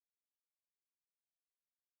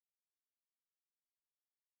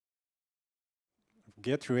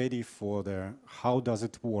get ready for the how does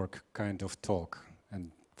it work kind of talk.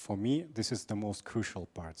 And for me, this is the most crucial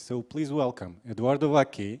part. So please welcome Edoardo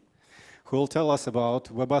Vacchi, who will tell us about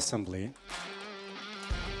WebAssembly.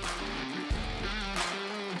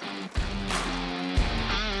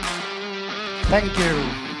 Thank you.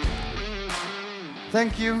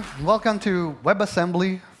 Thank you. Welcome to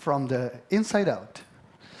WebAssembly from the inside out.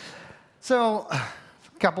 So, a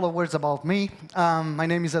couple of words about me. My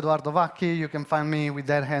name is Edoardo Vacchi. You can find me with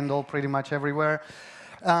that handle pretty much everywhere.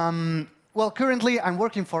 Well, currently I'm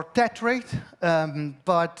working for Tetrate,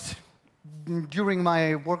 but during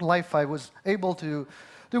my work life I was able to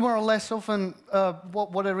do more or less often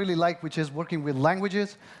what I really like, which is working with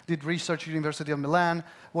languages. Did research at University of Milan,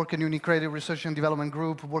 work in Unicredit Research and Development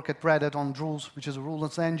Group, work at Red Hat on Rules, which is a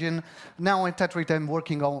rules engine. Now at Tetrate I'm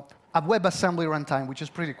working on a WebAssembly runtime, which is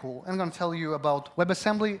pretty cool. I'm going to tell you about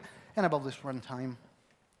WebAssembly and about this runtime.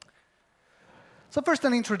 So first,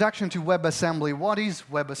 an introduction to WebAssembly. What is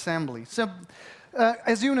WebAssembly? So,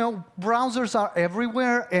 as you know, browsers are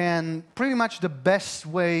everywhere, and pretty much the best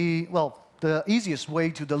way, well, the easiest way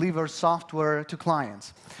to deliver software to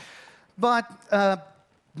clients. But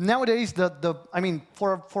nowadays, I mean,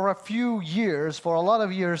 for a few years, for a lot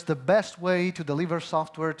of years, the best way to deliver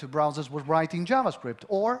software to browsers was writing JavaScript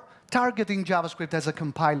or targeting JavaScript as a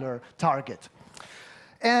compiler target.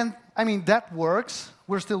 And I mean, that works.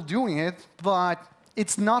 We're still doing it, but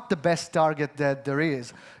it's not the best target that there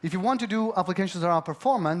is. If you want to do applications that are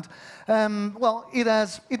performant, well,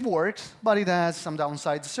 it works, but it has some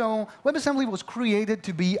downsides. So WebAssembly was created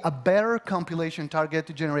to be a better compilation target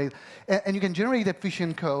to generate, and you can generate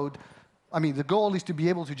efficient code. I mean, the goal is to be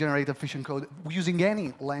able to generate efficient code using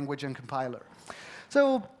any language and compiler.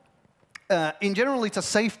 So in general, it's a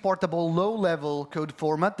safe, portable, low-level code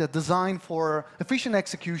format that's designed for efficient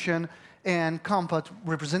execution and compact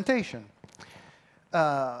representation.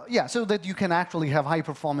 Yeah, so that you can actually have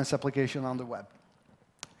high-performance application on the web.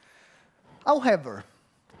 However,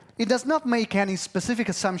 it does not make any specific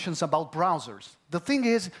assumptions about browsers. The thing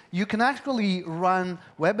is, you can actually run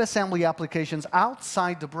WebAssembly applications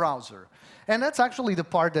outside the browser. And that's actually the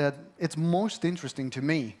part that it's most interesting to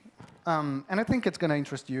me. And I think it's going to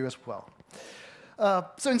interest you as well.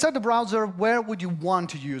 So inside the browser, where would you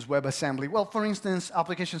want to use WebAssembly? Well, for instance,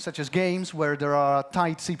 applications such as games, where there are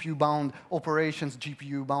tight CPU-bound operations,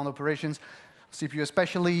 GPU-bound operations, CPU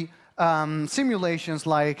especially, simulations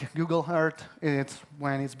like Google Earth,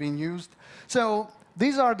 when it's being used. So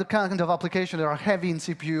these are the kind of applications that are heavy in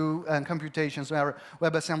CPU and computations where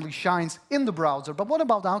WebAssembly shines in the browser. But what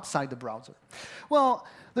about outside the browser? Well,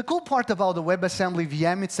 the cool part about the WebAssembly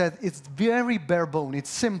VM is that it's very bare bone. It's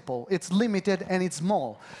simple, it's limited, and it's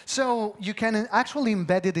small. So you can actually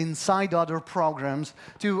embed it inside other programs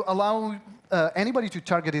to allow anybody to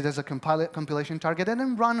target it as a compilation target and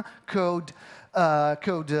then run code,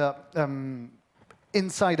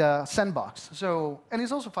 inside a sandbox. So, and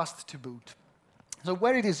it's also fast to boot. So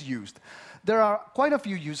where it is used. There are quite a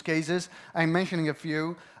few use cases. I'm mentioning a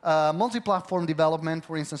few. Multi-platform development,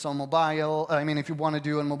 for instance, on mobile. I mean, if you want to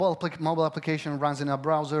do a mobile application runs in a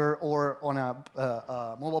browser or on a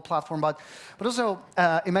mobile platform. But also,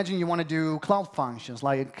 imagine you want to do cloud functions,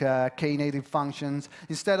 like Knative functions.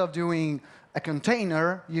 Instead of doing a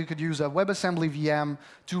container, you could use a WebAssembly VM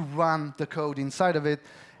to run the code inside of it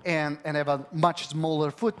and have a much smaller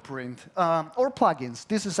footprint. Or plugins.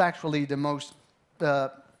 This is actually the most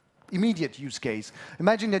immediate use case.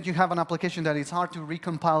 Imagine that you have an application that is hard to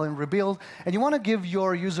recompile and rebuild, and you want to give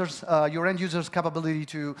your users, your end users, the capability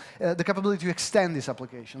to extend this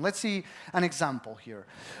application. Let's see an example here.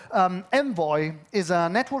 Envoy is a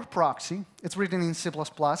network proxy. It's written in C++,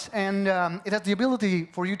 and it has the ability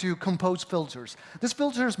for you to compose filters. These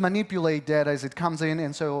filters manipulate data as it comes in,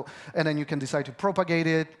 and then you can decide to propagate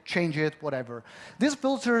it, change it, whatever. This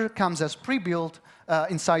filter comes as pre-built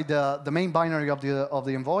inside the main binary of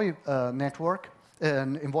the Envoy network,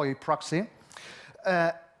 Envoy proxy.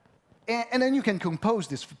 And then you can compose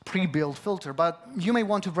this pre-built filter, but you may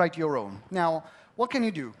want to write your own. Now, what can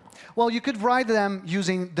you do? Well, you could write them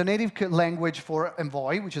using the native language for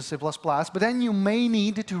Envoy, which is C++, but then you may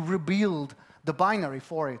need to rebuild the binary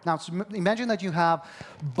for it. Now, imagine that you have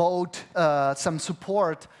bought some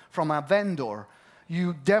support from a vendor.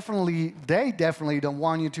 They definitely don't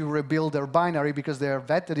want you to rebuild their binary because they are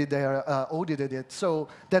vetted it, they are audited it. So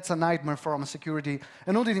that's a nightmare from a security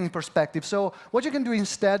and auditing perspective. So what you can do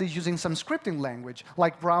instead is using some scripting language,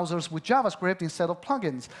 like browsers with JavaScript instead of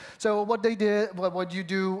plugins. So what you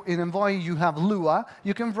do in Envoy, you have Lua.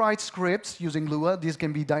 You can write scripts using Lua. These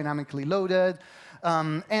can be dynamically loaded.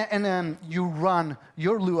 you run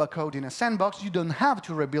your Lua code in a sandbox, you don't have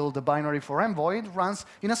to rebuild the binary for Envoy. It runs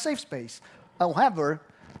in a safe space. However,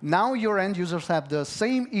 now your end users have the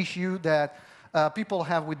same issue that people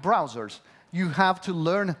have with browsers. You have to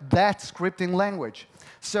learn that scripting language.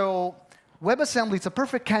 So WebAssembly is a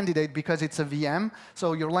perfect candidate because it's a VM.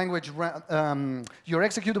 So your language, your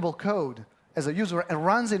executable code as a user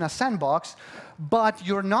runs in a sandbox, but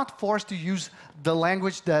you're not forced to use the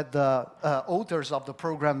language that the authors of the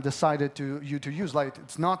program decided you to use. Like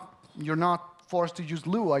you're not forced to use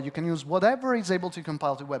Lua. You can use whatever is able to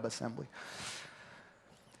compile to WebAssembly.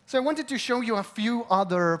 So I wanted to show you a few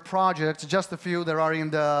other projects, just a few that are in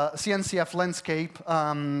the CNCF landscape.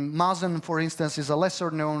 Wasm, for instance, is a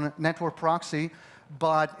lesser-known network proxy,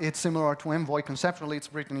 but it's similar to Envoy conceptually.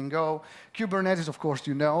 It's written in Go. Kubernetes, of course,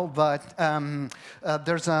 you know, but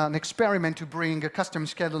there's an experiment to bring a custom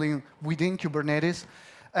scheduling within Kubernetes.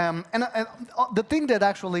 The thing that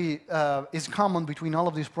actually is common between all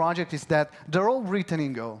of these projects is that they're all written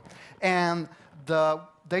in Go. And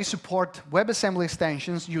they support WebAssembly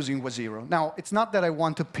extensions using WAZero. Now, it's not that I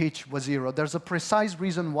want to pitch WAZero. There's a precise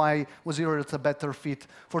reason why WAZero is a better fit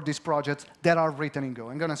for these projects that are written in Go.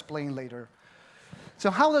 I'm going to explain later. So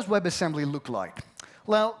how does WebAssembly look like?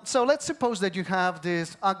 Well, so let's suppose that you have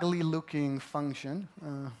this ugly-looking function.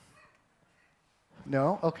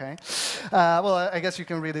 No? OK. Well, I guess you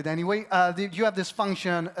can read it anyway. You have this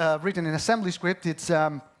function written in assembly script.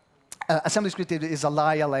 Assembly script is a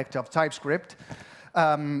dialect of TypeScript.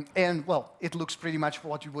 And, well, it looks pretty much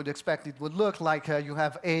what you would expect it would look like. You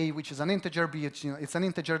have A, which is an integer, B, it's an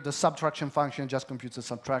integer. The subtraction function just computes the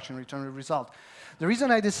subtraction, return the result. The reason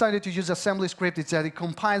I decided to use assembly script is that it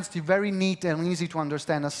compiles to very neat and easy to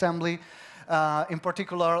understand assembly. In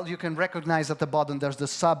particular, you can recognize at the bottom there's the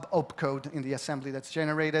sub-opcode in the assembly that's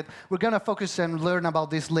generated. We're going to focus and learn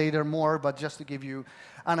about this later more, but just to give you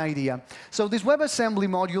an idea. So this WebAssembly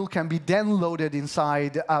module can be then loaded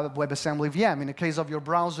inside a WebAssembly VM. In the case of your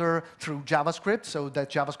browser, through JavaScript, so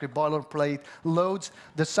that JavaScript boilerplate loads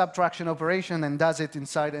the subtraction operation and does it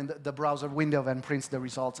inside the browser window and prints the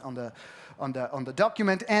results on the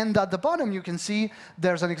document. And at the bottom, you can see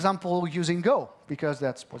there's an example using Go, because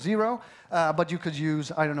that's WAZero. But you could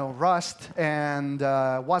use, I don't know, Rust and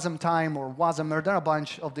Wasm time or Wasm. There are a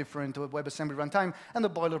bunch of different WebAssembly runtime, and the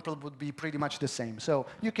boilerplate would be pretty much the same. So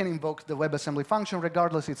you can invoke the WebAssembly function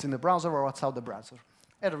regardless it's in the browser or outside the browser.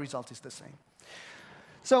 And the result is the same.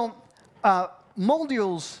 So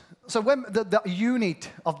modules. So the unit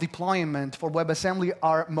of deployment for WebAssembly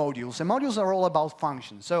are modules. And modules are all about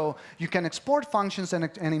functions. So you can export functions and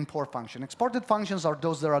import functions. Exported functions are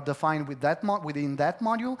those that are defined within that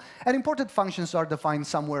module. And imported functions are defined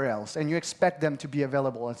somewhere else. And you expect them to be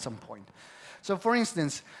available at some point. So for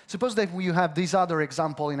instance, suppose that you have this other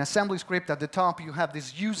example in assembly script. At the top, you have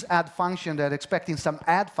this use_add function that expecting some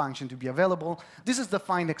add function to be available. This is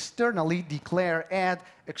defined externally, declare add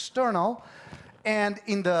external. And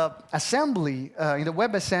in the assembly, in the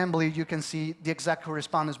WebAssembly, you can see the exact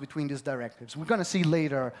correspondence between these directives. We're going to see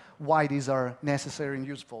later why these are necessary and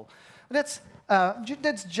useful. That's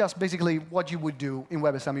just basically what you would do in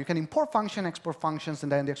WebAssembly. You can import function, export functions,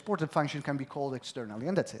 and then the exported function can be called externally,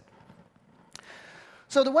 and that's it.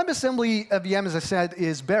 So the WebAssembly VM, as I said,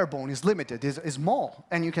 is bare bone, is limited, is small,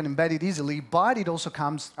 and you can embed it easily. But it also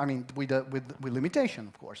comes, I mean, with limitation,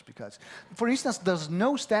 of course, because, for instance, there's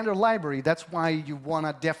no standard library. That's why you want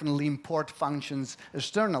to definitely import functions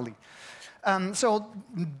externally.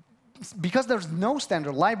 Because there's no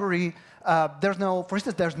standard library, for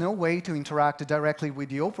instance, there's no way to interact directly with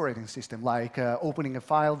the operating system, like opening a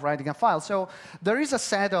file, writing a file. So there is a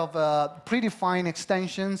set of predefined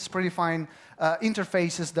extensions, predefined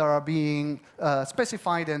interfaces that are being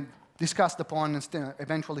specified and discussed upon and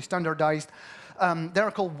eventually standardized. They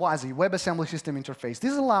are called WASI, WebAssembly System Interface.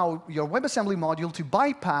 These allow your WebAssembly module to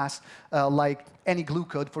bypass, like any glue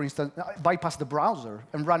code, for instance, bypass the browser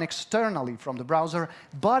and run externally from the browser,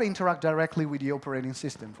 but interact directly with the operating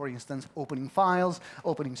system. For instance, opening files,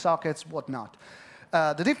 opening sockets, whatnot.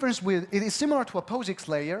 The difference it is similar to a POSIX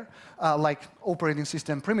layer, like operating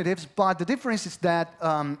system primitives, but the difference is that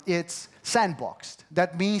it's sandboxed.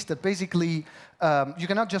 That means that basically you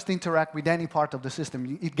cannot just interact with any part of the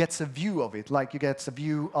system. It gets a view of it, like you get a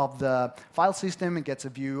view of the file system, it gets a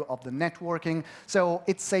view of the networking. So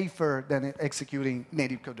it's safer than executing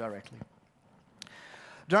native code directly.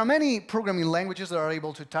 There are many programming languages that are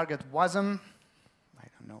able to target Wasm. I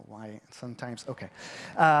don't know why sometimes. OK.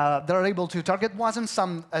 They're able to target Wasm,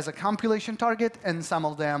 some as a compilation target, and some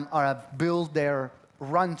of them build their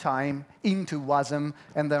runtime into Wasm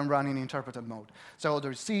and then run in interpreted mode. So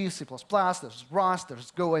there's C, C++, there's Rust, there's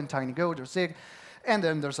Go and TinyGo, there's Zig. And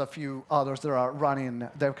then there's a few others that are running,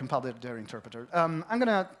 they've compiled their interpreter. I'm going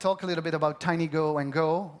to talk a little bit about TinyGo and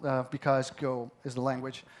Go, because Go is the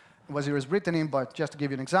language WebAssembly is written in, but just to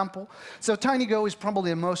give you an example. So TinyGo is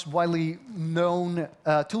probably the most widely known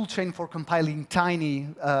toolchain for compiling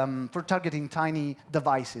for targeting tiny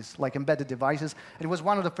devices, like embedded devices. It was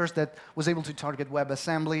one of the first that was able to target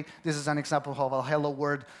WebAssembly. This is an example of a hello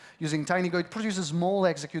world using TinyGo. It produces small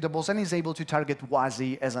executables and is able to target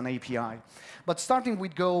WASI as an API. But starting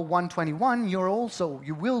with Go 121,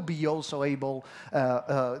 you will be also able,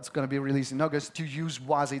 it's going to be released in August, to use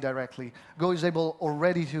WASI directly. Go is able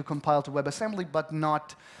already to compile to WebAssembly, but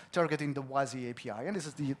not targeting the WASI API. And this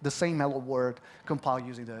is the same hello word compiled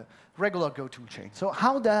using the regular Go toolchain. So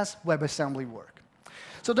how does WebAssembly work?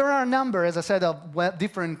 So there are a number, as I said, of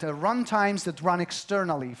different runtimes that run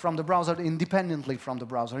externally from the browser, independently from the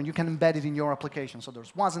browser, and you can embed it in your application. So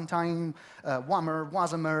there's Wasm,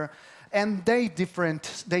 Wasmer, and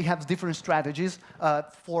they have different strategies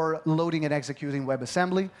for loading and executing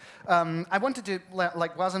WebAssembly. I wanted to,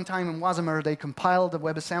 like Wasm and Wasmer, they compile the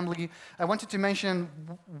WebAssembly. I wanted to mention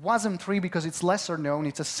Wasm 3 because it's lesser known.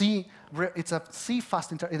 It's a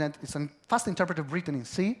fast interpreter written in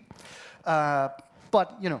C.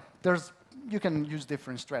 But you can use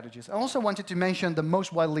different strategies. I also wanted to mention the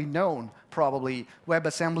most widely known, probably,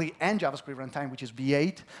 WebAssembly and JavaScript runtime, which is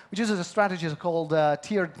V8, which is a strategy called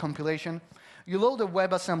tiered compilation. You load a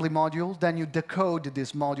WebAssembly module, then you decode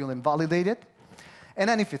this module and validate it. And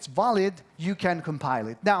then if it's valid, you can compile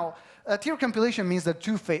it. Now, tiered compilation means that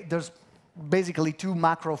there's basically two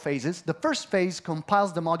macro phases. The first phase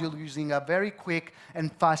compiles the module using a very quick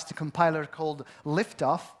and fast compiler called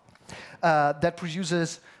liftoff. That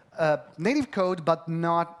produces native code, but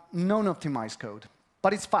not non-optimized code.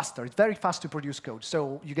 But it's faster. It's very fast to produce code.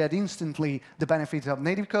 So you get instantly the benefit of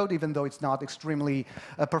native code, even though it's not extremely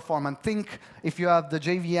performant. Think, if you have the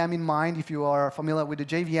JVM in mind, if you are familiar with the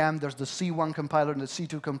JVM, there's the C1 compiler and the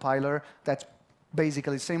C2 compiler. That's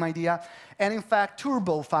basically the same idea. And in fact,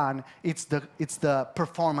 Turbofan, it's the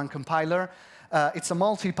performant compiler. It's a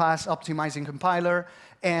multi-pass optimizing compiler.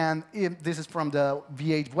 And this is from the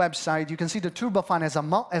V8 website. You can see the Turbofan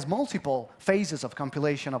has multiple phases of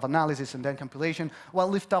compilation, of analysis, and then compilation, while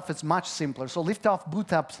Liftoff is much simpler. So Liftoff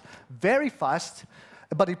boots up very fast,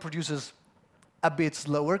 but it produces a bit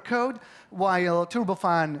slower code, while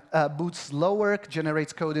Turbofan boots slower,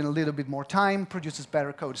 generates code in a little bit more time, produces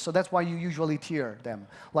better code. So that's why you usually tier them,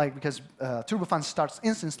 because Turbofan starts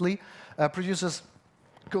instantly, produces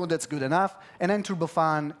code that's good enough, and then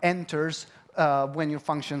Turbofan enters when your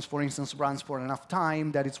functions, for instance, runs for enough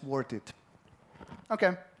time that it's worth it.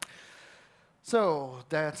 OK. So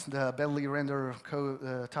that's the badly rendered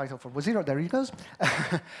code title for WebAssembly. There it goes.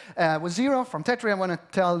 WebAssembly from Tetri. I want to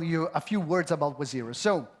tell you a few words about WebAssembly.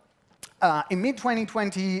 So in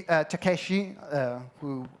mid-2020, Takeshi,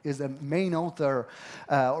 who is the main author,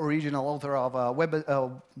 original author of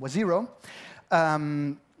WebAssembly,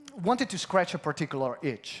 wanted to scratch a particular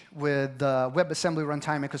itch with the WebAssembly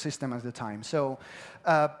runtime ecosystem at the time. So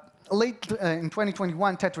late in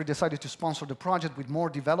 2021, Tetri decided to sponsor the project with more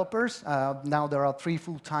developers. Now there are 3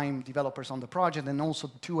 full-time developers on the project and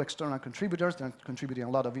also 2 external contributors that are contributing a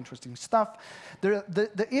lot of interesting stuff.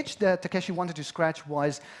 The itch that Takeshi wanted to scratch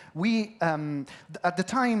was at the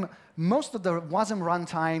time, most of the Wasm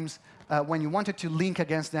runtimes, when you wanted to link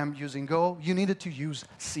against them using Go, you needed to use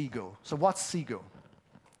CGO. So what's CGO?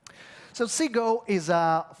 So CGO is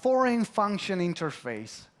a foreign function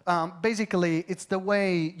interface. Basically, it's the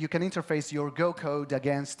way you can interface your Go code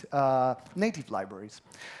against native libraries.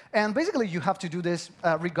 And basically, you have to do this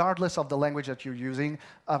regardless of the language that you're using,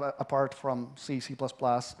 apart from C, C++,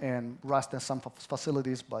 and Rust and some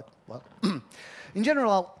facilities. But well, in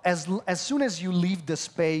general, as soon as you leave the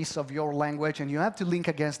space of your language and you have to link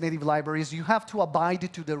against native libraries, you have to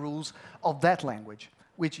abide to the rules of that language,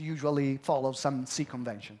 which usually follows some C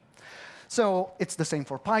convention. So it's the same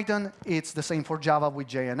for Python. It's the same for Java with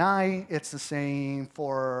JNI. It's the same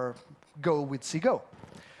for Go with CGO.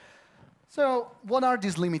 So what are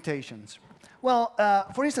these limitations? Well,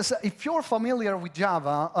 for instance, if you're familiar with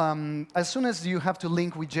Java, as soon as you have to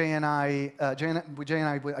link with JNI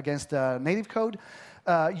against native code,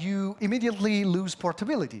 you immediately lose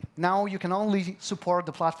portability. Now you can only support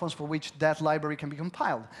the platforms for which that library can be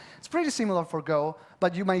compiled. It's pretty similar for Go,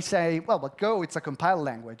 but you may say, well, but Go, it's a compiled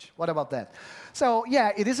language. What about that? So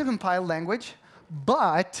yeah, it is a compiled language,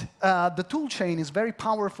 but the toolchain is very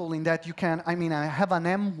powerful in that you can, I have an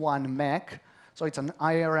M1 Mac, so it's an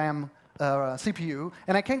IRM CPU,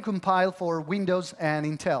 and I can compile for Windows and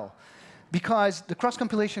Intel. Because the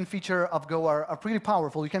cross-compilation feature of Go are pretty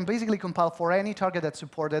powerful. You can basically compile for any target that's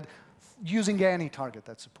supported using any target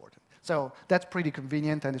that's supported. So that's pretty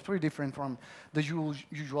convenient, and it's pretty different from the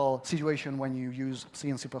usual situation when you use C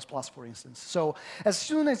and C++, for instance. So as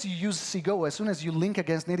soon as you use CGO, as soon as you link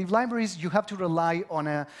against native libraries, you have to rely on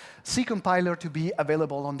a C compiler to be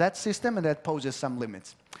available on that system, and that poses some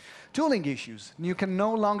limits. Tooling issues. You can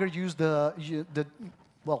no longer use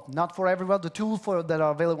well, not for everyone, the tools that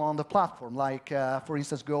are available on the platform, like, for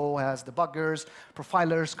instance, Go has debuggers,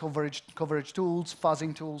 profilers, coverage tools,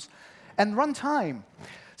 fuzzing tools, and runtime.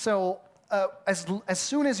 So as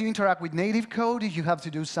soon as you interact with native code, you have to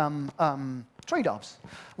do some trade-offs.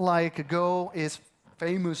 Like Go is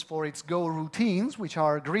famous for its Go routines, which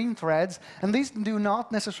are green threads, and these do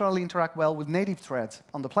not necessarily interact well with native threads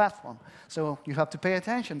on the platform. So you have to pay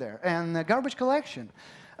attention there. And garbage collection.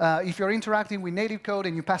 If you're interacting with native code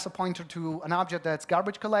and you pass a pointer to an object that's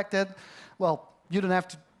garbage collected, well, you don't have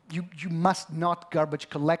to. You must not garbage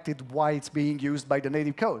collect it while it's being used by the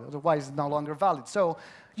native code. Otherwise, it's no longer valid. So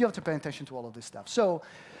you have to pay attention to all of this stuff. So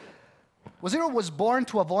WebZero was born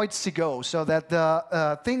to avoid CGO, so that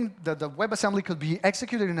the WebAssembly could be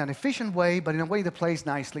executed in an efficient way, but in a way that plays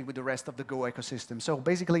nicely with the rest of the Go ecosystem. So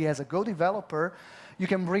basically, as a Go developer, you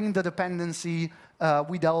can bring the dependency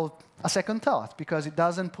without a second thought, because it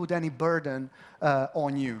doesn't put any burden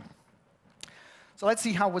on you. So let's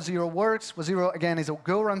see how WebZero works. WebZero, again, is a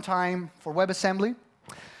Go runtime for WebAssembly.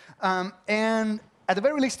 And at the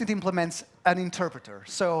very least, it implements an interpreter.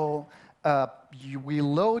 So we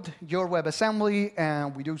load your WebAssembly,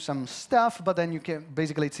 and we do some stuff, but then you can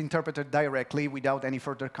basically it's interpreted directly without any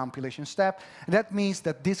further compilation step. And that means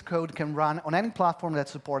that this code can run on any platform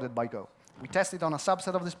that's supported by Go. We tested on a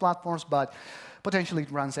subset of these platforms, but potentially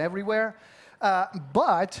it runs everywhere.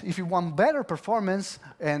 But if you want better performance,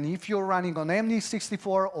 and if you're running on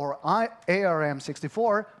MD64 or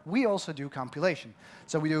ARM64, we also do compilation.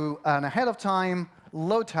 So we do an ahead of time,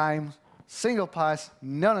 load time, single pass,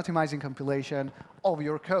 non-optimizing compilation of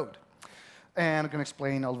your code. And I'm going to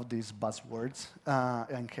explain all of these buzzwords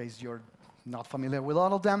in case you're not familiar with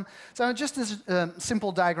all of them. So just this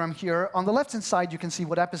simple diagram here. On the left-hand side, you can see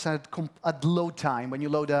what happens at load time when you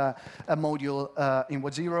load a module in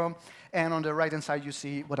WebZero. And on the right-hand side, you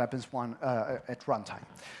see what happens at runtime.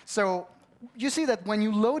 So you see that when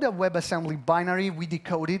you load a WebAssembly binary, we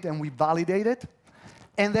decode it and we validate it.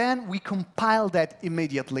 And then we compile that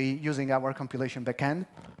immediately using our compilation backend.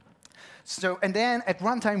 So, and then at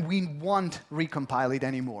runtime, we won't recompile it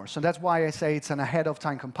anymore. So that's why I say it's an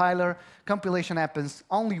ahead-of-time compiler. Compilation happens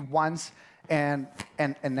only once and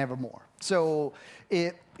never more. So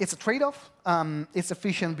it's a trade-off. It's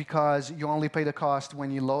efficient because you only pay the cost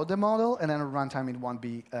when you load the model, and then at runtime, it won't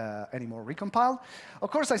be anymore recompiled.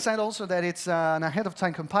 Of course, I said also that it's an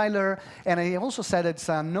ahead-of-time compiler, and I also said it's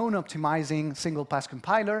a non-optimizing single-pass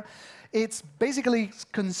compiler. It's basically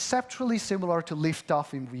conceptually similar to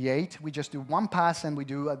liftoff in V8. We just do one pass, and we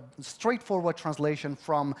do a straightforward translation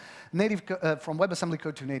from WebAssembly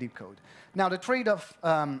code to native code. Now, the trade-off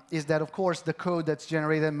is that, of course, the code that's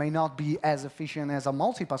generated may not be as efficient as a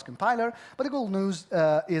multi-pass compiler, but the good news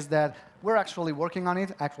is that we're actually working on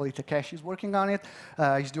it. Actually, Takeshi is working on it.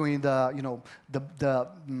 He's doing the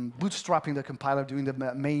bootstrapping the compiler, doing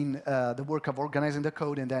the work of organizing the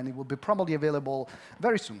code, and then it will be probably available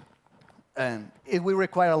very soon. And it will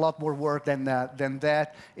require a lot more work than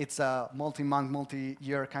that. It's a multi-month,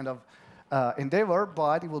 multi-year kind of endeavor,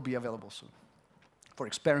 but it will be available soon for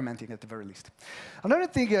experimenting at the very least. Another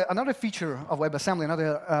thing, another feature of WebAssembly,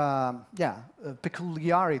 another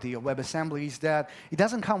peculiarity of WebAssembly is that it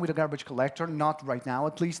doesn't come with a garbage collector, not right now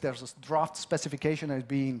at least. There's a draft specification that is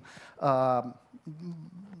being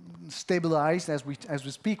stabilized as we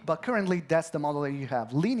speak, but currently that's the model that you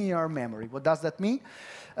have, linear memory. What does that mean?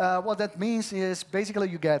 What that means is basically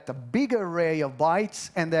you get a big array of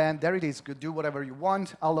bytes, and then there it is. You do whatever you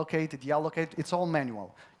want, allocate it, deallocate. It's all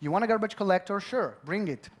manual. You want a garbage collector? Sure, bring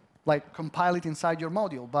it. Like compile it inside your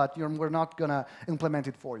module, but we're not going to implement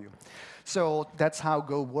it for you. So that's how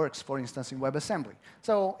Go works, for instance, in WebAssembly.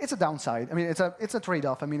 So it's a downside. I mean, it's a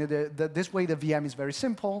trade-off. I mean, this way the VM is very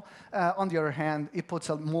simple. On the other hand, it puts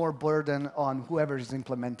a more burden on whoever is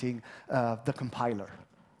implementing the compiler.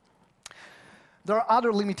 There are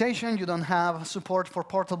other limitations. You don't have support for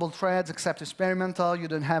portable threads except experimental. You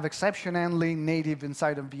don't have exception handling native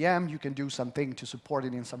inside of VM. You can do something to support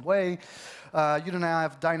it in some way. You don't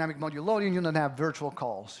have dynamic module loading. You don't have virtual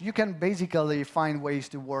calls. You can basically find ways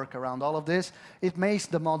to work around all of this. It makes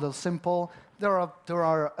the model simple. There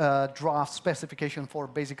are draft specifications for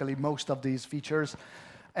basically most of these features.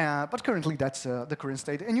 But currently, that's the current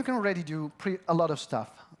state. And you can already do a lot of stuff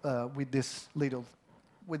with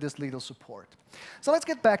with this little support. So let's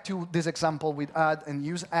get back to this example with add and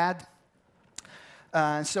use add.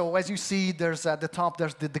 So as you see, there's at the top,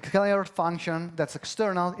 there's the declared function that's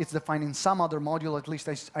external. It's defined in some other module. At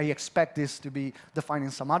least I expect this to be defined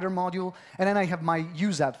in some other module. And then I have my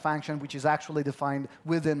useAdd function, which is actually defined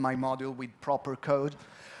within my module with proper code.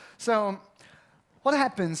 So what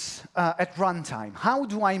happens at runtime? How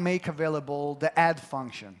do I make available the add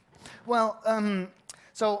function? Well,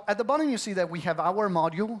 so at the bottom, you see that we have our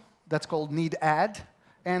module that's called need add.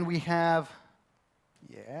 And we have,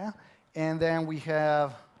 and then we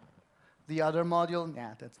have the other module.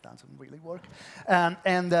 That doesn't really work.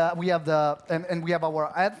 We have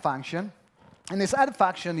our add function. And this add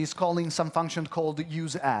function is calling some function called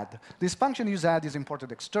useAdd. This function useAdd is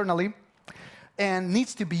imported externally and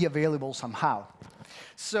needs to be available somehow.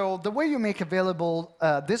 So the way you make available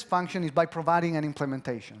this function is by providing an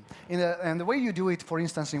implementation. And the way you do it, for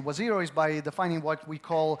instance, in Was0 is by defining what we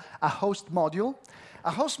call a host module.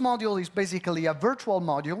 A host module is basically a virtual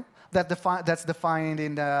module that's defined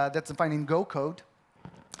in Go code.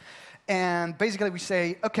 And basically we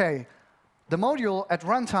say, OK, the module at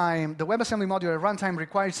runtime, the WebAssembly module at runtime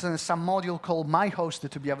requires some module called myHost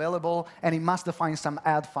to be available, and it must define some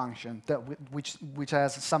add function which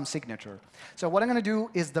has some signature. So what I'm going to do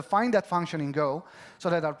is define that function in Go, so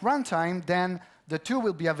that at runtime, then the two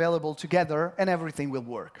will be available together, and everything will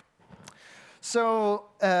work. So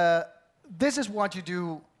this is what you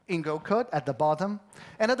do in Go code at the bottom.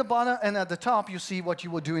 And at the bottom and at the top, you see what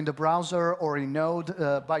you would do in the browser or in Node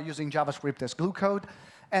by using JavaScript as glue code.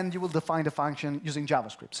 And you will define the function using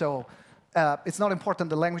JavaScript. So it's not important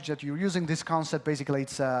the language that you're using. This concept, basically,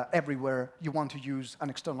 it's everywhere you want to use an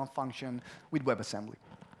external function with WebAssembly.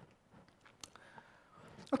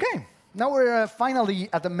 OK, now we're finally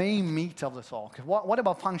at the main meat of the talk. What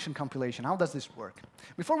about function compilation? How does this work?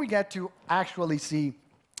 Before we get to actually see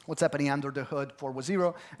what's happening under the hood for Was0,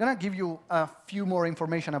 I'm going to give you a few more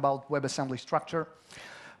information about WebAssembly structure.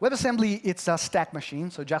 WebAssembly, it's a stack machine,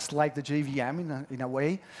 so just like the JVM in a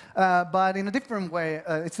way. But in a different way,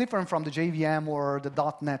 it's different from the JVM or the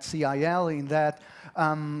 .NET CIL in that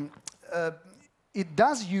it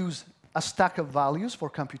does use a stack of values for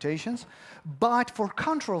computations. But for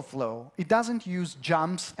control flow, it doesn't use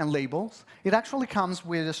jumps and labels. It actually comes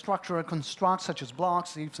with a structured constructs such as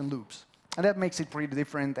blocks, ifs, and loops. And that makes it pretty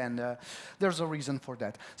different, and there's a reason for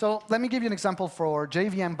that. So let me give you an example for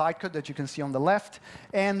JVM bytecode that you can see on the left,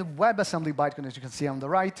 and WebAssembly bytecode that you can see on the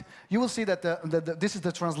right. You will see that this is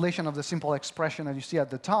the translation of the simple expression that you see at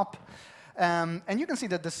the top. And you can see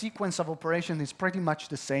that the sequence of operation is pretty much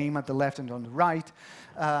the same at the left and on the right.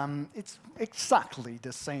 It's exactly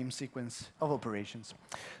the same sequence of operations.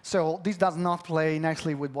 So this does not play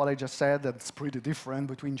nicely with what I just said. That's pretty different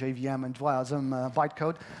between JVM and Wasm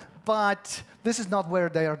bytecode. But this is not where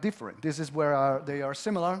they are different. This is where they are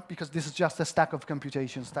similar, because this is just a stack of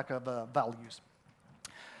computations, stack of values.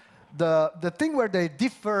 The thing where they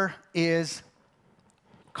differ is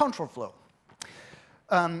control flow.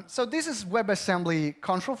 So this is WebAssembly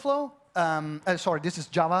control flow. Sorry, this is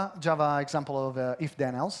Java example of if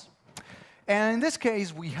then else. And in this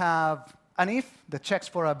case, we have an if that checks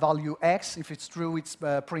for a value x. If it's true, it's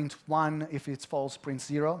print 1. If it's false, print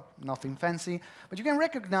 0. Nothing fancy. But you can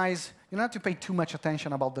recognize, you don't have to pay too much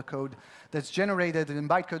attention about the code that's generated in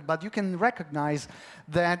bytecode, but you can recognize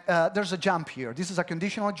that there's a jump here. This is a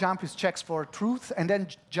conditional jump. It checks for truth and then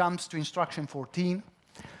jumps to instruction 14.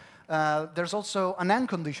 There's also an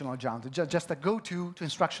unconditional jump, just a go-to to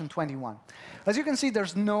instruction 21. As you can see,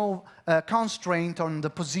 there's no constraint on the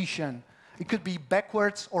position. It could be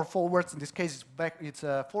backwards or forwards. In this case, it's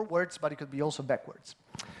forwards, but it could be also backwards.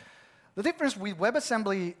 The difference with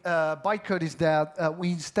WebAssembly bytecode is that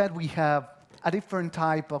instead we have a different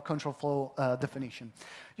type of control flow definition.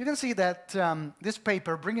 You can see that this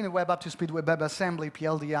paper, Bringing the Web Up to Speed with WebAssembly,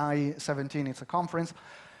 PLDI 17, it's a conference,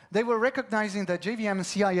 they were recognizing that JVM and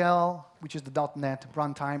CIL, which is the .NET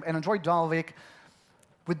runtime, and Android Dalvik,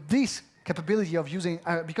 with this capability of using,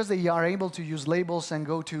 because they are able to use labels and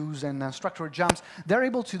go-tos and structured jumps, they're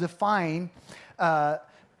able to define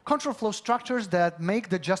control flow structures that make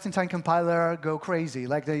the just-in-time compiler go crazy,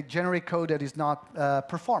 like they generate code that is not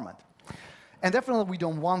performant. And definitely we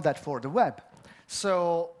don't want that for the web.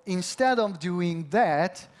 So instead of doing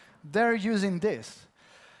that, they're using this.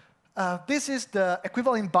 This is the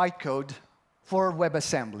equivalent bytecode for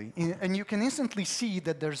WebAssembly. And you can instantly see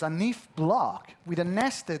that there's an if block with a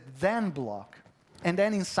nested then block. And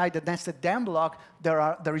then inside the nested then block,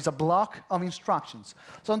 there is a block of instructions.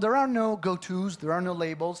 So there are no go-tos, there are no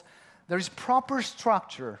labels. There is proper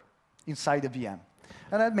structure inside the VM.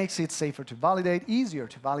 And that makes it safer to validate, easier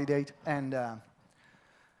to validate, and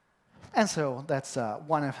And so that's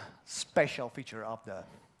one special feature of the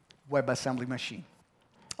WebAssembly machine.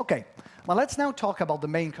 OK, well, let's now talk about the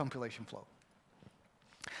main compilation flow.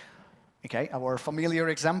 OK, our familiar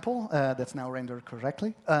example that's now rendered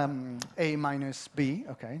correctly. A minus B,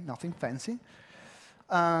 OK, nothing fancy.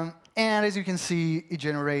 And as you can see, it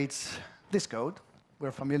generates this code.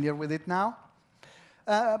 We're familiar with it now.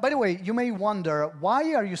 By the way, you may wonder,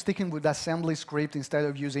 why are you sticking with assembly script instead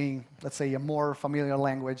of using, let's say, a more familiar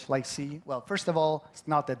language like C? Well, first of all, it's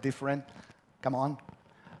not that different. Come on.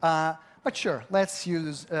 But sure, let's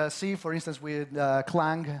use C, for instance, with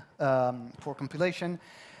Clang for compilation.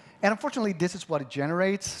 And unfortunately, this is what it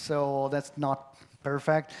generates, so that's not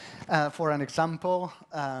perfect for an example.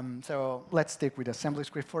 So let's stick with assembly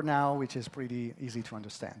script for now, which is pretty easy to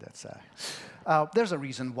understand. There's a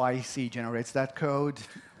reason why C generates that code.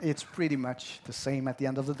 It's pretty much the same at the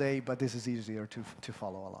end of the day, but this is easier to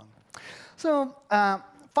follow along. So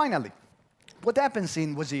finally, what happens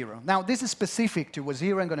in WAS0? Now, this is specific to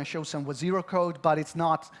WAS0. I'm going to show some WAS0 code, but it's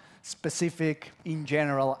not specific in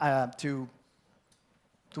general to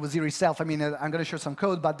WAS0 itself. I mean, I'm going to show some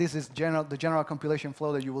code, but this is the general compilation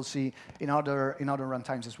flow that you will see in other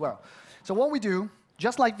runtimes as well. So what we do,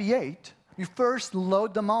 just like V8, we first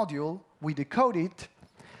load the module, we decode it,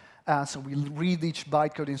 so we read each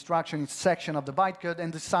bytecode instruction, each section of the bytecode,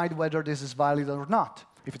 and decide whether this is valid or not.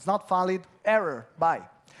 If it's not valid, error, bye.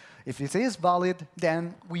 If it is valid,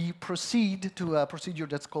 then we proceed to a procedure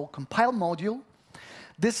that's called compile module.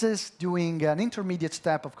 This is doing an intermediate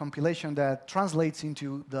step of compilation that translates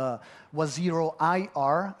into the WAS0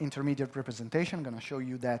 IR, intermediate representation. I'm going to show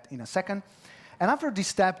you that in a second. And after this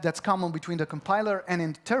step that's common between the compiler and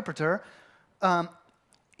interpreter,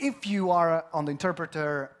 if you are on the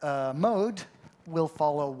interpreter mode, we'll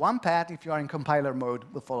follow one path. If you are in compiler mode,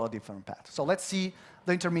 we'll follow a different path. So let's see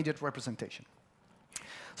the intermediate representation.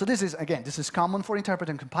 So this is, again, this is common for interpreter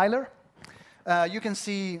and compiler. You can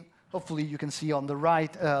see, hopefully you can see on the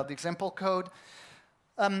right the example code.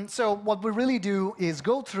 So what we really do is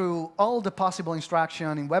go through all the possible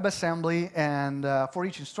instruction in WebAssembly, and for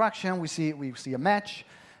each instruction we see a match,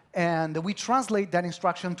 and we translate that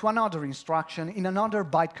instruction to another instruction in another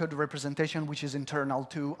bytecode representation, which is internal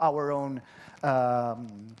to our own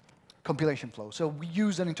compilation flow. So we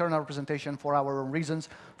use an internal representation for our own reasons,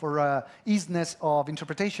 for easiness of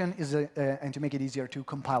interpretation, and to make it easier to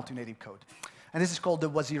compile to native code. And this is called the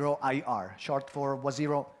WAS0 IR, short for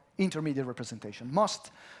WAS0 intermediate representation.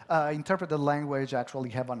 Most interpreted language actually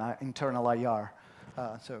have an internal IR,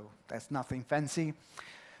 so that's nothing fancy.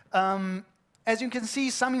 As you can see,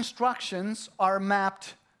 some instructions are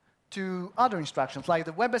mapped to other instructions, like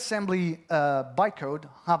the WebAssembly bytecode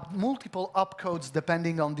have multiple opcodes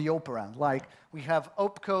depending on the operand. Like we have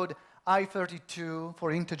opcode I32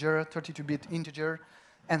 for integer, 32-bit integer,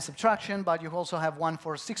 and subtraction, but you also have one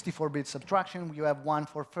for 64-bit subtraction. You have one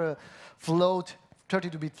for float,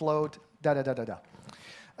 32-bit float, da-da-da-da-da.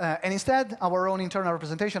 And instead, our own internal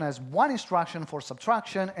representation has one instruction for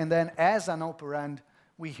subtraction, and then as an operand,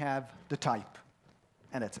 we have the type.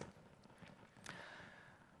 And that's it.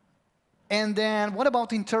 And then what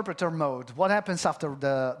about interpreter mode? What happens after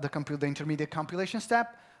the intermediate compilation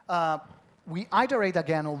step? We iterate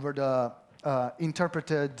again over the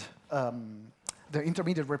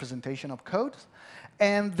intermediate representation of code.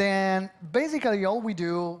 And then basically all we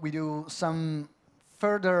do some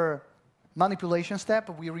further manipulation step.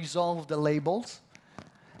 We resolve the labels.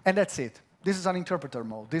 And that's it. This is an interpreter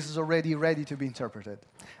mode. This is already ready to be interpreted.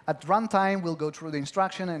 At runtime, we'll go through the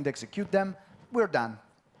instruction and execute them. We're done.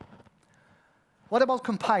 What about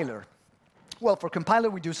compiler? Well, for compiler,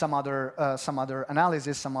 we do some other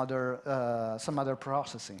analysis, some other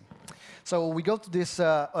processing. So we go to this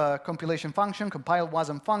compilation function, compile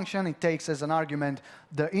Wasm function. It takes as an argument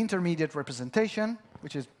the intermediate representation,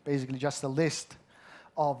 which is basically just a list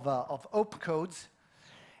of opcodes.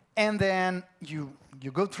 And then you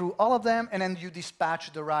go through all of them, and then you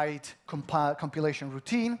dispatch the right compilation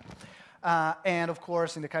routine. And of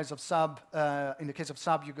course, in the case of sub,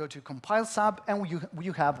 you go to compile sub, and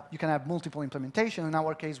you can have multiple implementations. In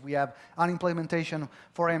our case, we have an implementation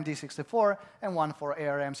for MD64 and one for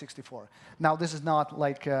ARM64. Now, this is not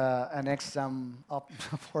like an exam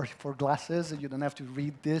for glasses. You don't have to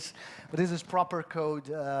read this, but this is proper code.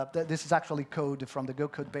 This is actually code from the Go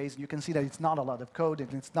code base. You can see that it's not a lot of code,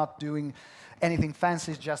 and it's not doing anything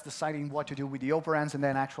fancy. It's just deciding what to do with the operands and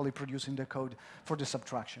then actually producing the code for the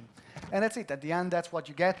subtraction. And that's it. At the end, that's what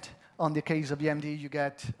you get. On the case of EMD, you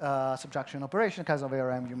get subtraction operation. In the case of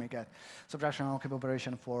ARM, you may get subtraction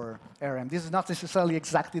operation for ARM. This is not necessarily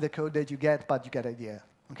exactly the code that you get, but you get the idea.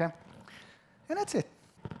 Okay? And that's it.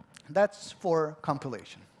 That's for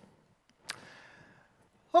compilation.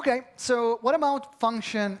 OK, so what about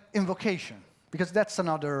function invocation? Because that's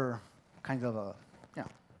another kind of a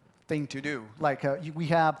thing to do. Like we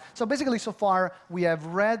have, so basically so far we have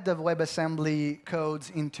read the WebAssembly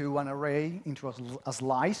codes into an array, into a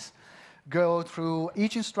slice, go through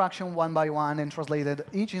each instruction one by one and translated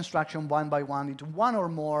each instruction one by one into one or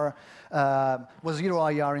more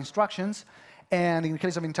Was0IR instructions. And in the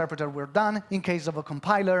case of interpreter, we're done. In case of a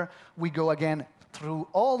compiler, we go again through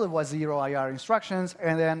all the Was0IR instructions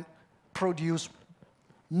and then produce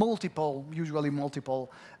multiple, usually multiple,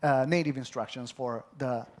 native instructions for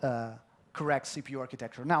the correct CPU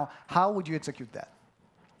architecture. Now, how would you execute that?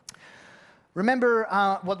 Remember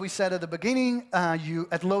what we said at the beginning.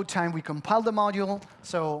 At load time, we compile the module.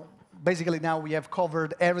 So basically, now we have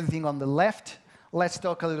covered everything on the left. Let's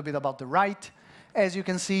talk a little bit about the right. As you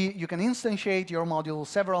can see, you can instantiate your module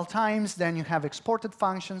several times. Then you have exported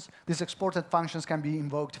functions. These exported functions can be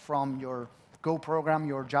invoked from your Go program,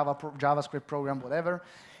 your JavaScript program, whatever.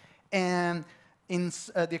 And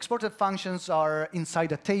the exported functions are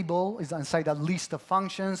inside a table, inside a list of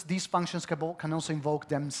functions. These functions can also invoke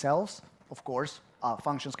themselves, of course.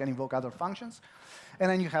 Functions can invoke other functions.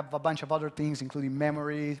 And then you have a bunch of other things, including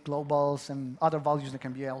memory, globals, and other values that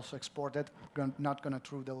can be also exported. Not going to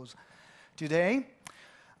through those today.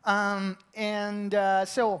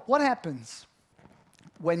 So what happens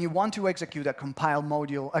when you want to execute a compile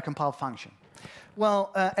module, a compile function?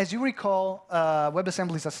 Well, as you recall,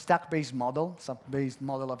 WebAssembly is a stack-based model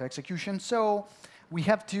of execution. So we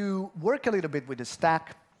have to work a little bit with the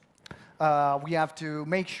stack. We have to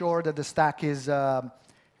make sure that the stack is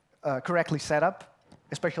correctly set up,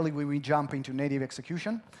 especially when we jump into native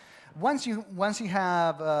execution. Once you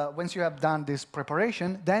have done this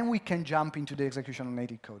preparation, then we can jump into the execution of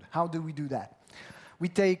native code. How do we do that? We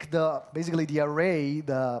take basically the array,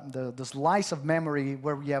 the slice of memory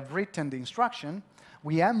where we have written the instruction.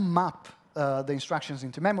 We map the instructions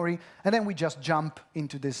into memory, and then we just jump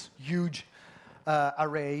into this huge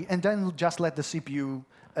array, and then we'll just let the CPU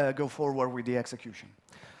go forward with the execution.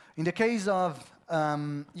 In the case of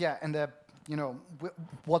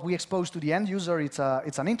what we expose to the end user, it's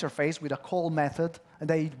an interface with a call method, and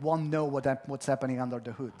they won't know what's happening under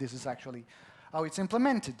the hood. This is actually how it's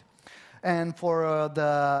implemented. And for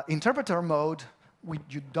the interpreter mode,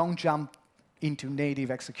 you don't jump into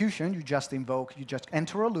native execution. You just invoke, you just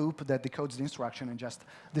enter a loop that decodes the instruction and just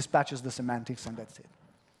dispatches the semantics, and that's it.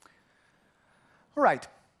 All right.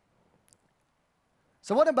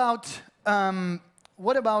 So what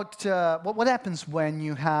happens when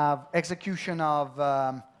you have execution of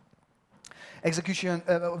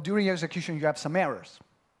during execution you have some errors?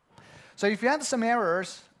 So if you have some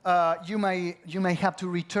errors, you may have to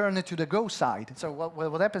return it to the Go side. So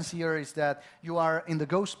what happens here is that you are in the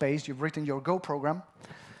Go space, you've written your Go program,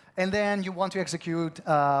 and then you want to execute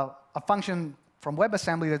a function from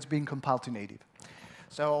WebAssembly that's being compiled to native.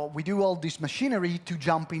 So we do all this machinery to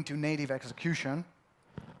jump into native execution,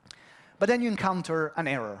 but then you encounter an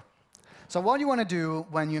error. So what you want to do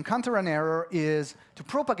when you encounter an error is to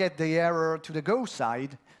propagate the error to the Go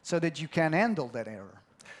side so that you can handle that error.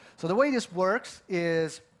 So the way this works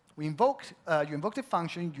is you invoke the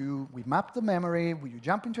function, we map the memory, you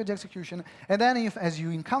jump into the execution, and then as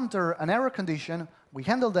you encounter an error condition, we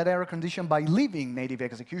handle that error condition by leaving native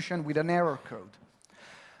execution with an error code.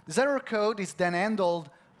 This error code is then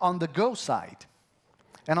handled on the Go side.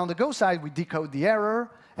 And on the Go side, we decode the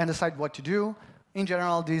error and decide what to do. In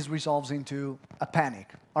general, this resolves into a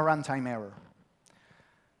panic, a runtime error.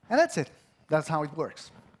 And that's it. That's how it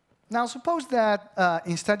works. Now, suppose that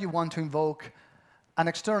instead you want to invoke an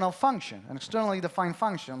external function, an externally defined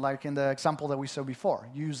function, like in the example that we saw before,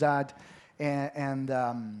 use add and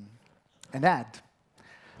add.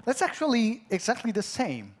 That's actually exactly the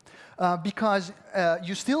same, because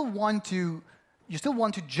you still want to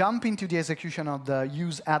jump into the execution of the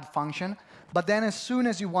use add function, but then as soon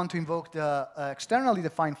as you want to invoke the externally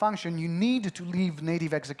defined function, you need to leave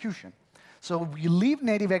native execution. So we leave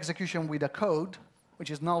native execution with a code, which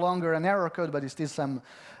is no longer an error code, but it's still some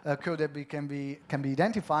code that can be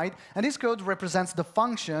identified. And this code represents the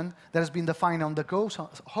function that has been defined on the Go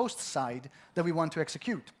host side that we want to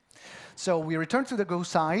execute. So we return to the Go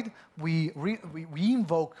side. We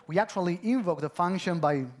actually invoke the function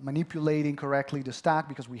by manipulating correctly the stack,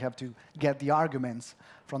 because we have to get the arguments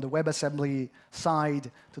from the WebAssembly side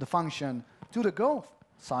to the function to the Go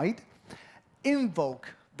side, invoke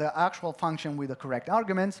the actual function with the correct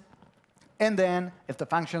arguments, and then if the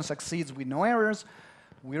function succeeds with no errors,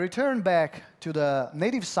 we return back to the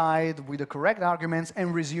native side with the correct arguments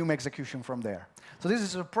and resume execution from there. So this is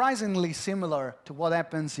surprisingly similar to what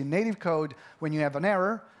happens in native code when you have an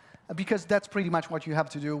error. because that's pretty much what you have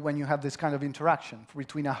to do when you have this kind of interaction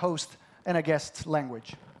between a host and a guest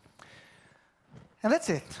language. And that's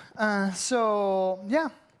it. So yeah,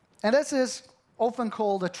 and this is often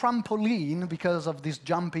called a trampoline because of this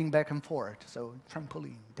jumping back and forth. So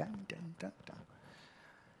trampoline, dun, dun, dun, dun.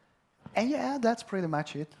 And yeah, that's pretty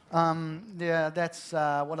much it. Yeah, that's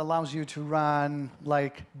what allows you to run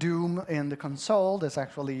like Doom in the console. That's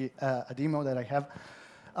actually a demo that I have.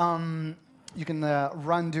 You can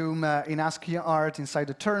run Doom in ASCII art inside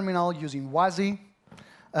the terminal using Wasm,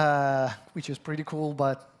 which is pretty cool,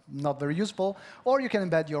 but not very useful. Or you can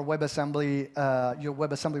embed your WebAssembly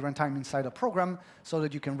runtime inside a program so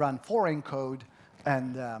that you can run foreign code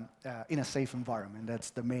and in a safe environment. That's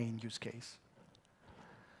the main use case.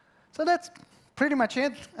 So that's pretty much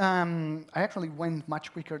it. I actually went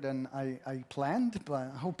much quicker than I planned, but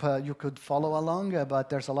I hope you could follow along, but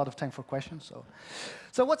there's a lot of time for questions.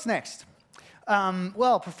 So what's next?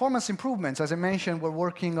 Well, performance improvements. As I mentioned, we're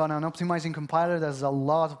working on an optimizing compiler. There's a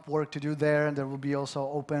lot of work to do there, and there will be also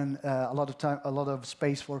open a lot of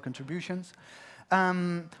space for contributions.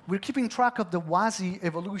 We're keeping track of the WASI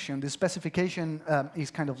evolution. The specification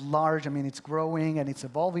is kind of large. I mean, it's growing and it's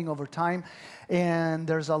evolving over time. And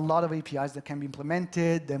there's a lot of APIs that can be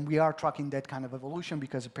implemented. And we are tracking that kind of evolution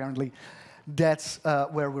because apparently that's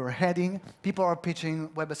where we're heading. People are pitching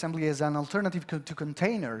WebAssembly as an alternative to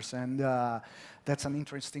containers. And that's an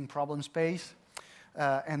interesting problem space.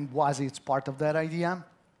 And WASI is part of that idea.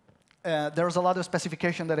 There's a lot of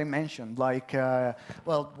specification that I mentioned, like,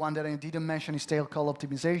 well, one that I didn't mention is tail call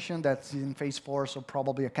optimization. That's in phase 4, so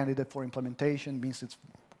probably a candidate for implementation, means it's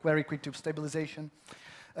very quick to stabilization.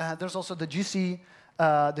 There's also the GC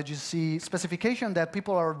specification that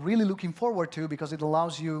people are really looking forward to because it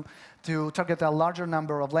allows you to target a larger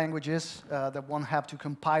number of languages that won't have to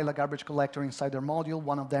compile a garbage collector inside their module.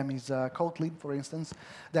 One of them is Kotlin, for instance.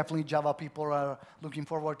 Definitely Java people are looking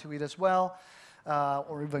forward to it as well.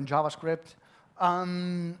 Or even JavaScript.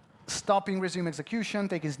 Stopping resume execution,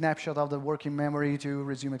 taking a snapshot of the working memory to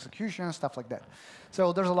resume execution, stuff like that.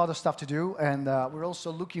 So there's a lot of stuff to do, and we're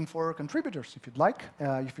also looking for contributors, if you'd like,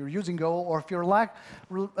 if you're using Go, or if you're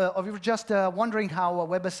just wondering how a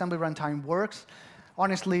WebAssembly runtime works.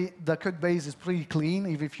 Honestly, the code base is pretty clean.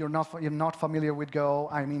 If you're not familiar with Go,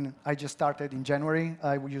 I mean, I just started in January.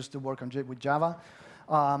 I used to work with Java.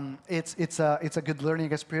 It's a good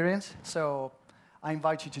learning experience. So I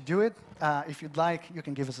invite you to do it. If you'd like, you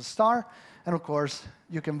can give us a star. And of course,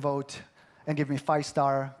 you can vote and give me 5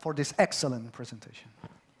 stars for this excellent presentation.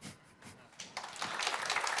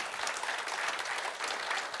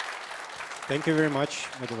 Thank you very much,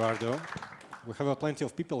 Edoardo. We have plenty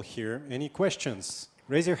of people here. Any questions?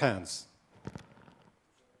 Raise your hands.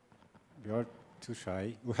 You're too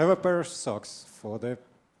shy. We have a pair of socks for the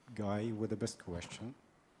guy with the best question.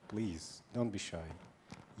 Please, don't be shy.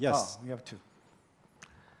 Yes. Oh, we have 2.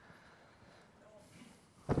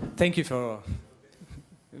 Thank you for a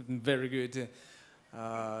very good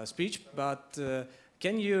speech, but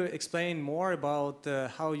can you explain more about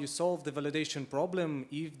how you solve the validation problem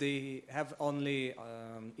if they have only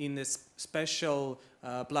in a special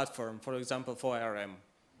platform, for example, for ARM?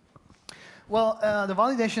 Well, the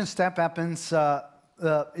validation step happens,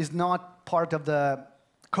 is not part of the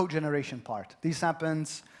code generation part. This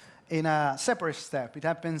happens in a separate step. It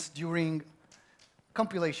happens during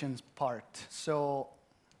compilations part. So,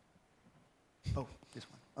 oh, this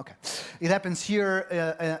one. Okay. It happens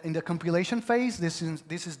here in the compilation phase. This is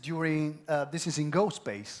in Go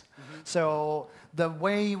space. Mm-hmm. So the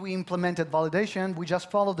way we implemented validation, we just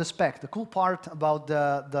follow the spec. The cool part about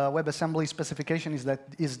the WebAssembly specification is that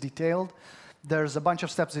it's detailed. There's a bunch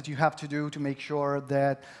of steps that you have to do to make sure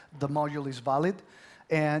that the module is valid.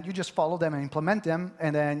 And you just follow them and implement them,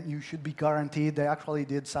 and then you should be guaranteed they actually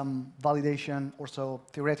did some validation, or so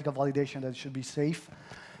theoretical validation that it should be safe.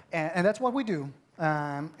 And that's what we do.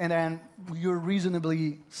 And then you're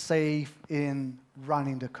reasonably safe in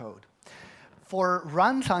running the code. For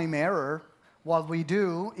runtime error, what we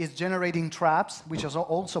do is generating traps, which are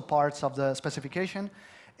also parts of the specification.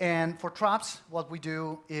 And for traps, what we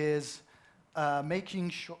do is making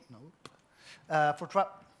sure,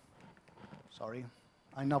 sorry.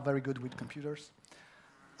 I'm not very good with computers.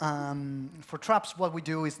 For traps, what we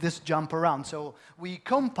do is this jump around. So we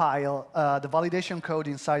compile the validation code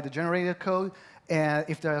inside the generated code, and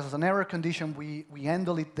if there's an error condition, we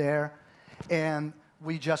handle it there, and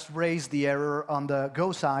we just raise the error on the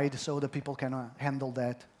Go side so that people can handle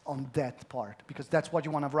that on that part, because that's what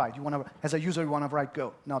you want to write. As a user, you want to write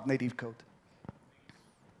Go, not native code.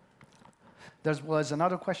 There was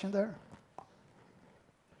another question there?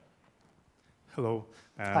 Hello.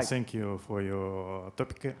 Thank you for your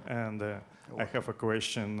topic. And I have a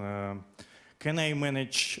question. Can I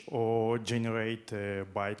manage or generate a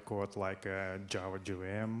bytecode like a Java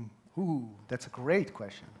JVM? Ooh, that's a great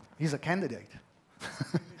question. He's a candidate.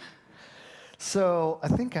 So I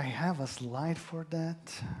think I have a slide for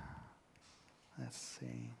that. Let's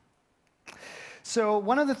see. So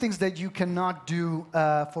one of the things that you cannot do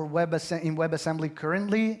in WebAssembly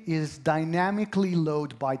currently is dynamically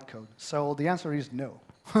load bytecode. So the answer is no.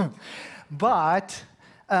 But,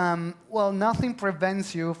 well, nothing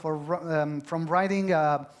prevents you from writing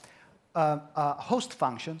a host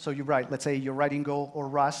function. So you write, let's say you're writing Go or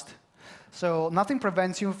Rust. So nothing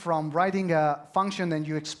prevents you from writing a function that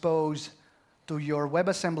you expose to your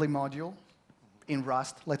WebAssembly module in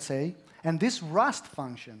Rust, let's say. And this Rust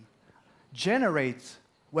function generates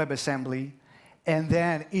WebAssembly, and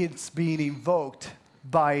then it's being invoked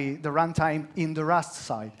by the runtime in the Rust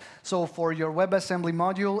side. So for your WebAssembly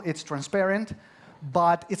module, it's transparent,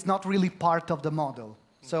 but it's not really part of the model.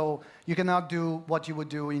 So you cannot do what you would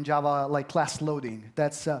do in Java, like class loading.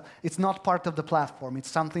 It's not part of the platform. It's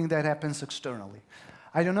something that happens externally.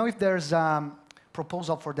 I don't know if there's a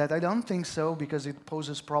proposal for that. I don't think so, because it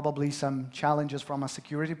poses probably some challenges from a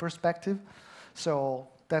security perspective. So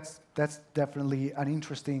that's definitely an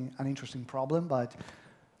interesting problem, but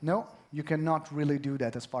no, you cannot really do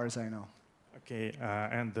that as far as I know. Okay,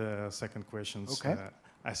 and the second question. Okay.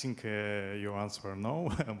 I think you answer no,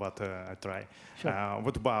 but I try. Sure.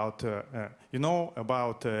 What about, you know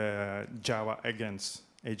about Java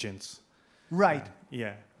agents? Right.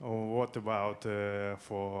 Yeah. What about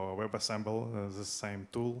for WebAssembly, the same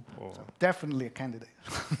tool? Or? Definitely a candidate.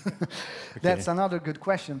 Okay. That's another good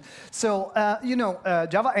question. So, you know,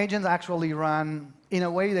 Java agents actually run, in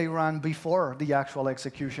a way, they run before the actual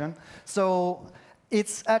execution. So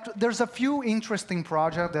there's a few interesting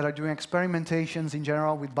projects that are doing experimentations in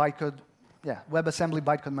general with bytecode, WebAssembly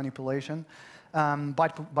bytecode manipulation,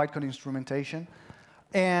 bytecode instrumentation.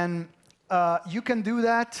 And you can do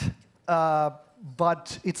that,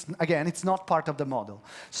 but it's not part of the model.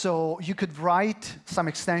 So you could write some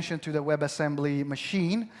extension to the WebAssembly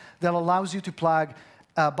machine that allows you to plug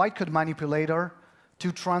a bytecode manipulator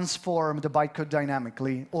to transform the bytecode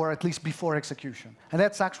dynamically, or at least before execution. And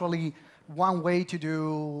that's actually one way to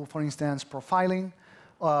do, for instance, profiling,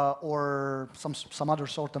 or some other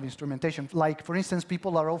sort of instrumentation. Like, for instance,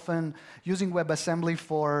 people are often using WebAssembly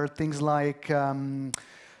for things like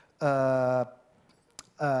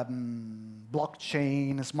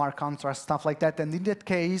blockchain, smart contracts, stuff like that. And in that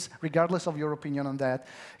case, regardless of your opinion on that,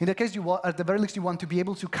 in that case, at the very least, you want to be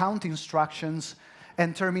able to count instructions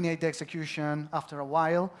and terminate the execution after a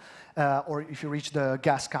while, or if you reach the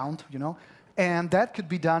gas count, you know. And that could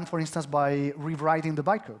be done, for instance, by rewriting the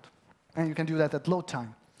bytecode. And you can do that at load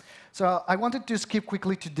time. So I wanted to skip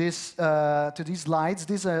quickly to these slides.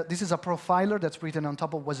 This is a profiler that's written on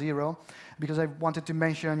top of Wasm, because I wanted to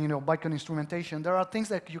mention, you know, bytecode instrumentation. There are things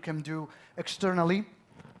that you can do externally,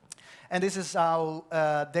 and this is how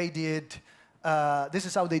they did. This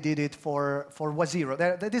is how they did it for Wasm.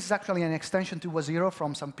 This is actually an extension to Wasm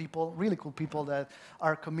from some people, really cool people that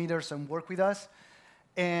are committers and work with us.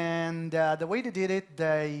 And the way they did it,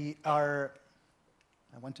 they are.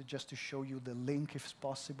 I wanted just to show you the link, if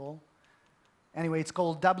possible. Anyway, it's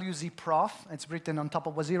called WZProf. It's written on top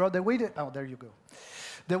of Wasm. The way there you go.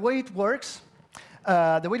 The way it works,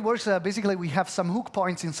 basically, we have some hook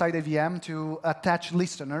points inside a VM to attach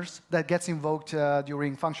listeners that gets invoked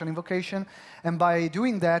during function invocation. And by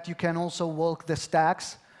doing that, you can also walk the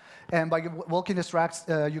stacks. And by walking the stacks,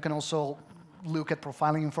 you can also look at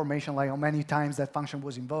profiling information, like how many times that function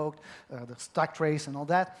was invoked, the stack trace and all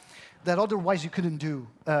that otherwise you couldn't do,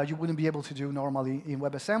 you wouldn't be able to do normally in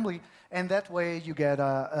WebAssembly. And that way you get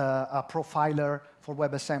a profiler for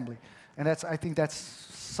WebAssembly. And I think that's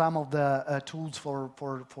some of the tools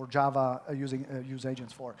for Java use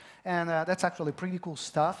agents for. And that's actually pretty cool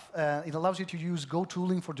stuff. It allows you to use Go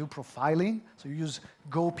tooling for do profiling. So you use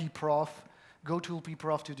Go tool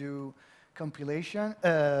pprof to do compilation,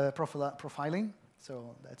 profiling.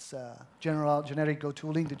 So that's generic Go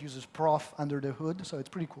tooling that uses prof under the hood. So it's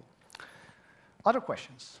pretty cool. Other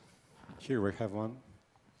questions? Here we have one.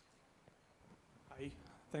 Hi,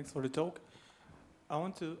 thanks for the talk. I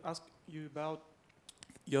want to ask you about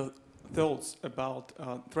your thoughts about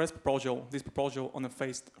Threads proposal, this proposal on a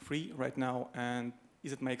phase 3 right now, and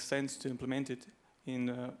does it make sense to implement it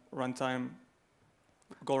in runtime,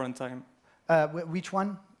 Go runtime? Which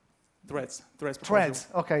one? Threads proposal. Threads,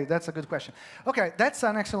 okay, that's a good question. Okay, that's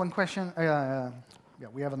an excellent question. Yeah,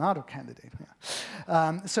 we have another candidate.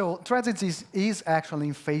 Yeah. So Threads is actually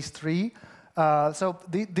in phase 3.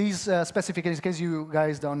 These specifications, in case you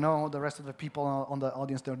guys don't know, the rest of the people on the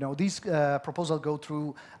audience don't know, these proposals go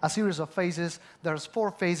through a series of phases. There's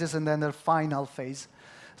 4 phases, and then the final phase.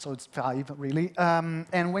 So it's 5, really.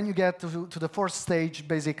 And when you get to the 4th stage,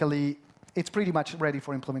 basically, it's pretty much ready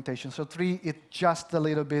for implementation. So 3, it's just a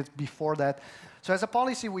little bit before that. So as a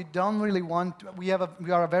policy, we don't really want, we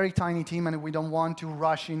are a very tiny team, and we don't want to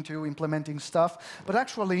rush into implementing stuff. But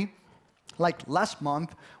actually, like last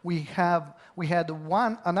month, we had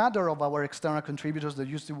another of our external contributors that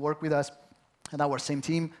used to work with us in our same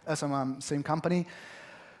team, same company,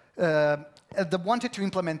 that wanted to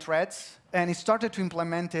implement threads, and he started to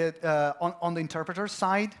implement it on the interpreter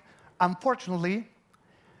side. Unfortunately,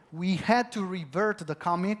 we had to revert the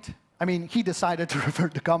commit. I mean, he decided to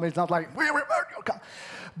revert the commit. It's not like, we revert your commit.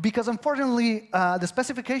 Because unfortunately, the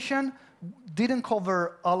specification didn't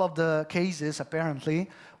cover all of the cases, apparently,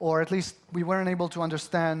 or at least we weren't able to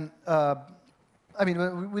understand. I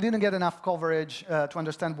mean, we didn't get enough coverage to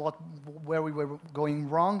understand where we were going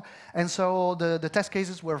wrong. And so the test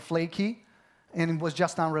cases were flaky, and it was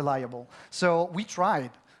just unreliable. So we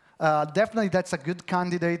tried. Definitely, that's a good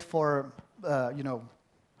candidate for,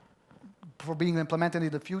 for being implemented in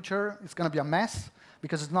the future. It's going to be a mess,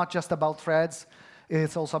 because it's not just about threads.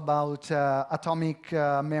 It's also about atomic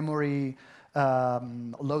memory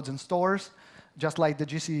loads and stores. Just like the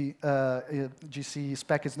GC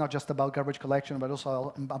spec is not just about garbage collection, but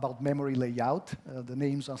also about memory layout. The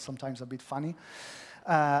names are sometimes a bit funny.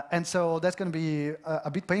 And so that's going to be a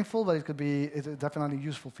bit painful, but it's definitely a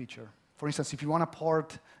useful feature. For instance, if you want to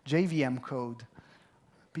port JVM code,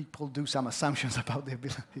 people do some assumptions about the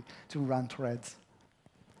ability to run threads.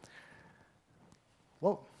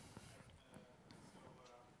 Whoa.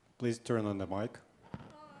 Please turn on the mic.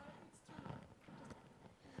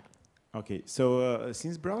 OK, so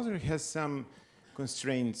since browser has some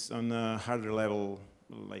constraints on a hardware level,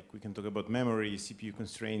 like we can talk about memory, CPU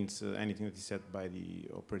constraints, anything that is set by the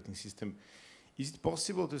operating system, is it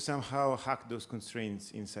possible to somehow hack those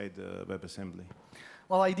constraints inside WebAssembly?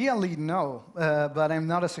 Well, ideally, no, but I'm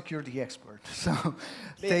not a security expert. So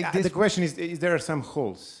the question is there some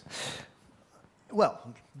holes?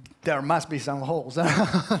 Well, there must be some holes.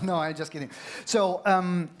 No, I'm just kidding. So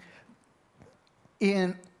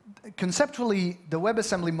conceptually, the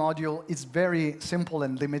WebAssembly module is very simple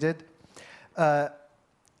and limited.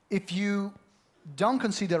 If you don't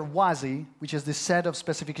consider WASI, which is the set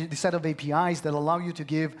of APIs that allow you to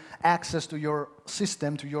give access to your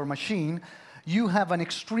system, to your machine, you have an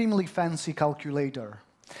extremely fancy calculator.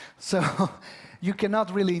 So you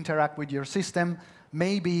cannot really interact with your system.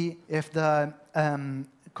 Maybe if the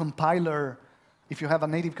compiler, if you have a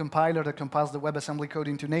native compiler that compiles the WebAssembly code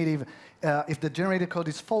into native, if the generated code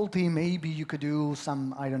is faulty, maybe you could do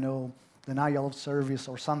some, I don't know, denial of service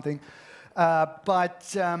or something.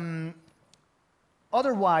 But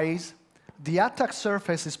otherwise, the attack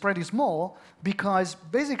surface is pretty small, because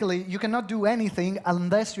basically you cannot do anything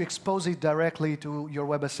unless you expose it directly to your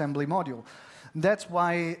WebAssembly module. That's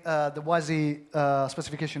why the WASI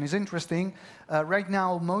specification is interesting. Right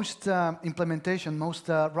now, most implementation, most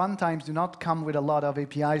runtimes do not come with a lot of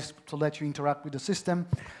APIs to let you interact with the system,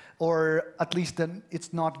 or at least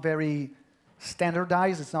it's not very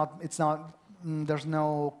standardized. There's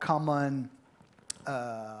no common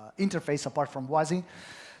interface apart from WASI.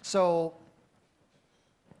 So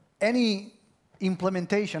any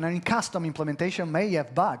implementation, any custom implementation may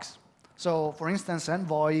have bugs. So for instance,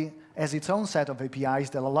 Envoy has its own set of APIs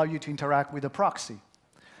that allow you to interact with a proxy.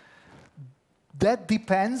 That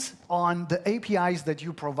depends on the APIs that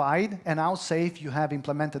you provide and how safe you have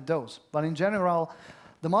implemented those. But in general,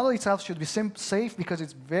 the model itself should be safe because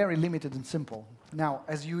it's very limited and simple. Now,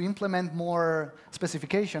 as you implement more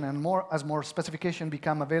specification and as more specification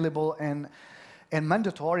become available and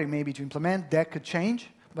mandatory maybe to implement, that could change.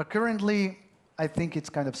 But currently, I think it's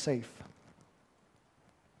kind of safe.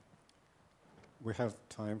 We have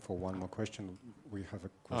time for one more question. We have a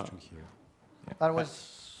question here. There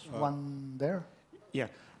was one there. Yeah.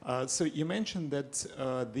 So you mentioned that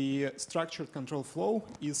the structured control flow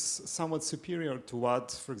is somewhat superior to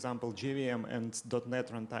what, for example, JVM and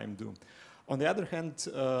 .NET runtime do. On the other hand,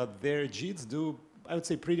 their JITs do, I would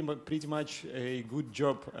say, pretty much a good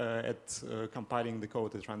job at compiling the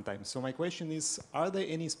code at runtime. So my question is, are there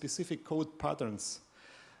any specific code patterns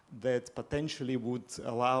that potentially would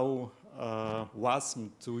allow Wasm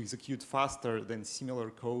to execute faster than similar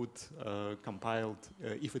code compiled,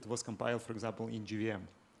 if it was compiled, for example, in JVM?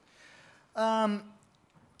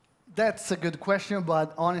 That's a good question,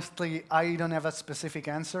 but honestly, I don't have a specific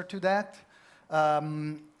answer to that.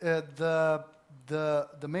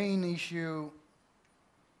 The main issue,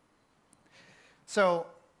 So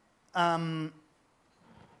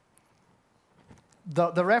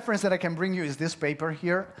the reference that I can bring you is this paper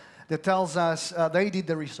here that tells us they did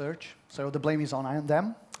the research, so the blame is on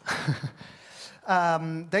them.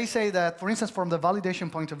 They say that, for instance, from the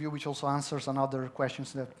validation point of view, which also answers another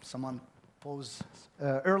questions that someone posed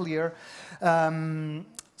earlier,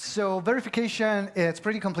 so verification, it's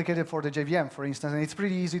pretty complicated for the JVM, for instance, and it's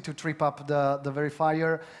pretty easy to trip up the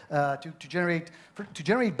verifier to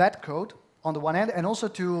generate bad code on the one end, and also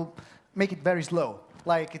to make it very slow.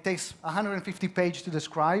 Like, it takes 150 pages to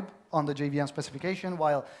describe on the JVM specification,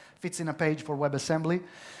 while fits in a page for WebAssembly.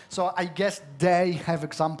 So I guess they have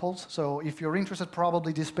examples. So if you're interested,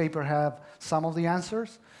 probably this paper have some of the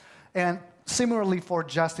answers. And similarly for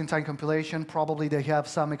just-in-time compilation, probably they have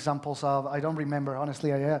some examples of, I don't remember,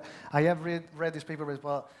 honestly, I have read this paper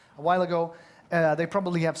a while ago. They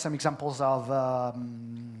probably have some examples of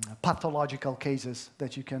pathological cases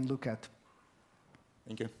that you can look at.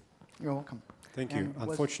 Thank you. You're welcome. Thank you.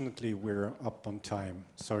 Unfortunately, we're up on time.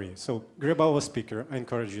 Sorry. So grab our speaker. I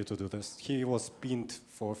encourage you to do this. He was pinned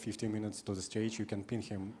for 15 minutes to the stage. You can pin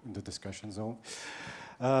him in the discussion zone.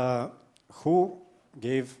 Who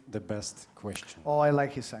gave the best question? Oh, I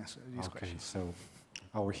like his answer. Okay, so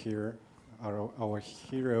our hero, a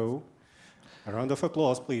round of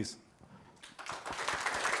applause, please.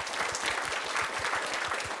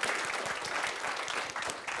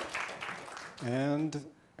 And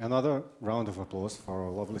another round of applause for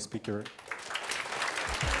our lovely speaker.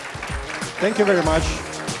 Thank you very much.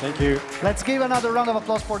 Thank you. Let's give another round of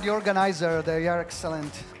applause for the organizer. They are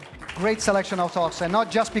excellent. Great selection of talks, and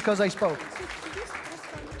not just because I spoke.